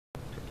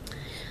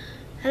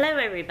Hello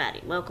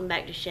everybody, welcome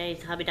back to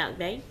Shay's Hobby Doc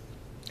Bay.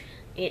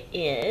 It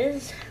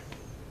is,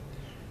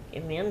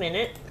 give me a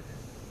minute,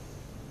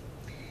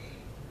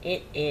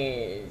 it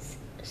is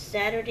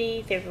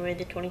Saturday, February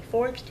the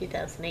 24th,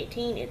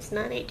 2018. It's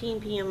 9:18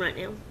 p.m. right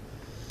now.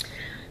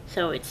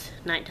 So it's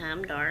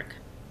nighttime, dark.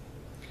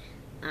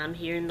 I'm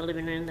here in the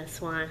living room, that's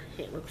why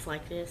it looks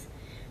like this.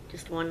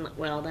 Just one,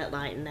 well, that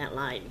light and that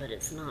light, but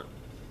it's not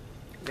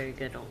very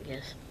good, I don't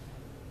guess.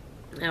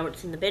 Now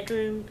it's in the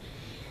bedroom.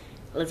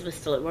 Elizabeth's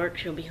still at work.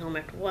 She'll be home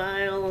after a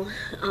while.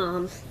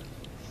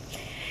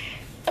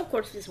 Of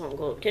course, this won't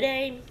go up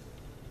today,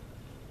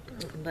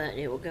 but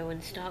it will go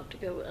in stock to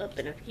go up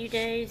in a few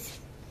days.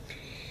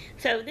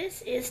 So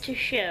this is to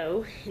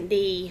show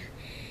the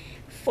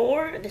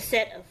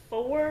set of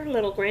 4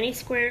 little granny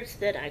squares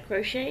that I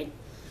crocheted,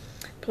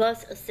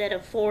 plus a set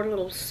of 4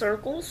 little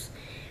circles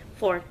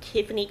for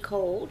Tiffany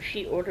Cole.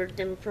 She ordered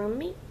them from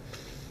me,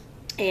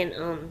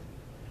 and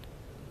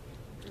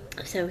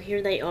so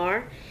here they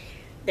are.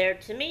 They're,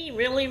 to me,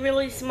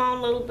 really small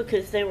little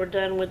because they were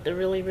done with the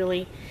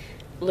really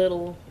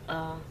little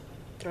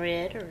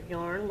thread or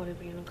yarn,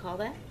 whatever you want to call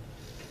that.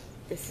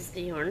 This is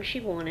the yarn she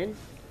wanted.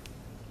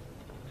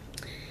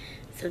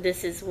 So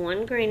this is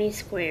 1 granny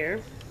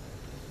square.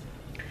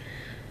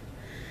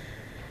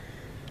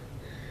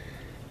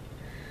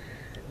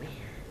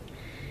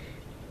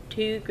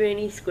 2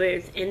 granny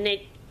squares, and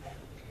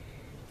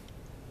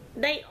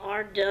they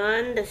are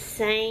done the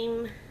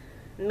same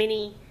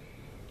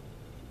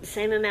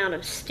amount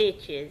of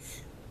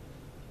stitches,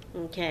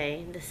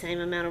 okay, the same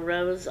amount of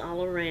rows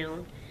all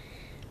around,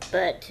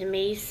 but to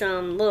me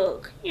some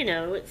look, you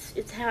know,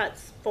 it's how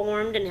it's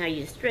formed and how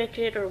you stretch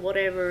it or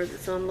whatever.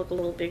 Some look a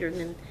little bigger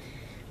than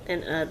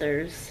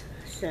others,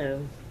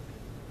 so,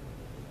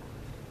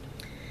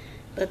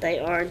 but they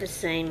are the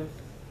same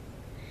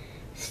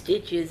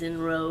stitches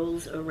and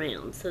rows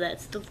around. So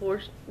that's the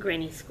 4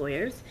 granny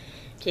squares.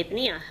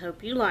 Tiffany, I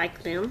hope you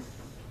like them.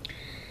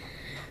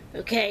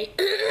 Okay,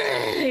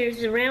 here's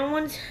the round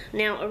ones.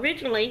 Now,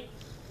 originally,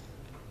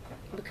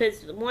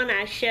 because the one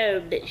I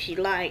showed that she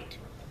liked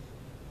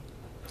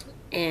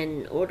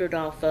and ordered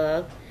off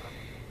of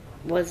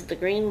was the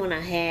green one I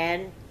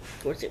had.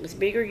 Of course, it was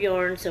bigger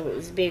yarn, so it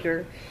was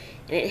bigger,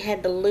 and it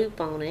had the loop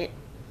on it,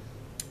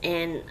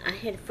 and I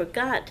had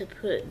forgot to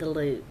put the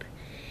loop.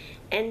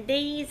 And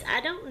these, I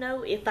don't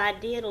know if I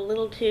did a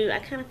little too, I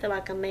kind of feel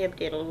like I may have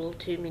did a little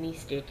too many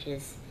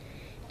stitches.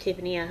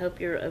 Tiffany, I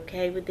hope you're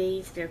okay with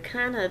these. They're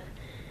kind of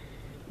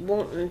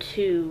wanting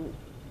to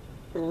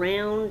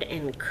round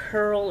and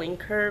curl and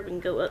curve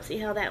and go up. See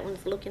how that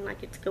one's looking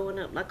like it's going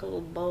up like a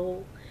little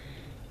bowl?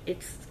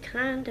 It's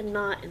kind of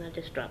not, and I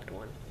just dropped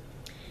one.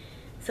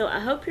 So I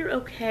hope you're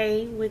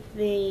okay with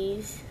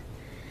these.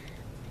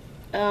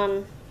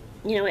 You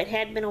know, it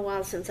had been a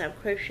while since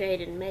I've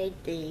crocheted and made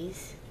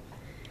these.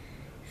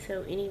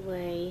 So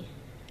anyway,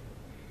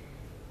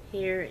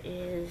 here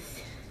is,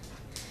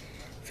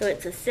 so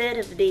it's a set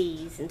of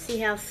these, and see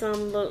how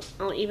some look,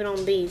 even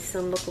on these,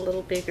 some look a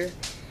little bigger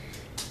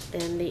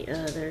than the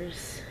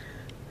others.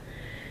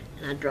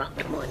 And I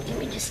dropped one, give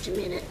me just a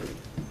minute.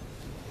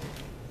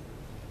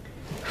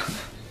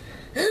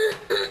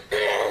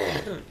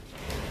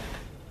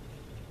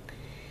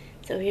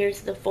 So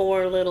here's the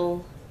 4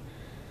 little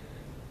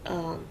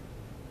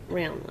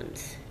round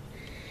ones.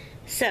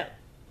 So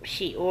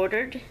she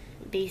ordered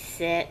the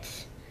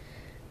set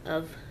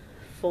of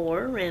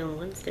 4 round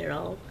ones. They're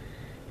all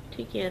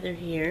together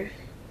here,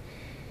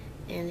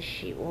 and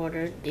she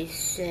ordered the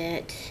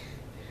set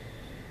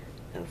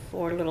of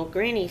 4 little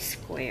granny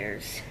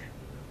squares.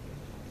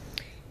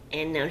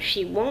 And now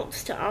she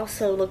wants to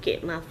also look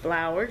at my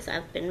flowers.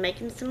 I've been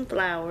making some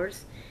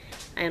flowers.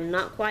 I am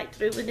not quite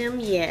through with them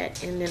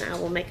yet, and then I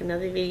will make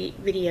another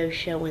video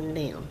showing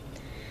them.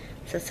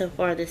 So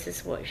far this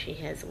is what she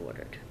has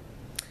ordered.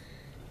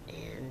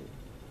 And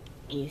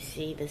you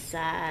see the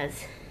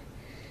size.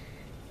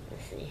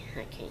 Let's see,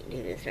 I can't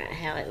do this right,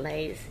 how it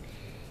lays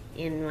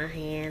in my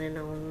hand and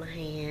on my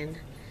hand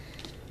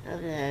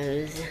of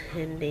those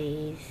and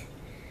these.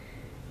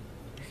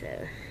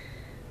 So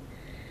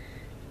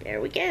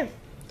there we go.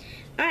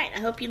 Alright, I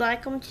hope you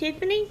like them,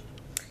 Tiffany.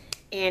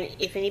 And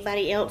if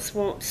anybody else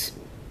wants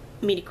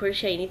me to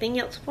crochet anything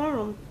else for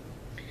them,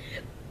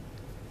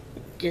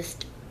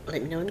 just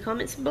let me know in the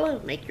comments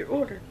below. Make your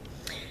order.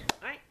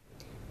 Alright,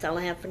 that's all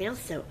I have for now,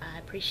 so I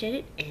appreciate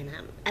it, and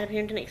I'm out of here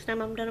until next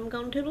time I'm done. I'm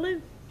going to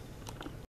toodaloo.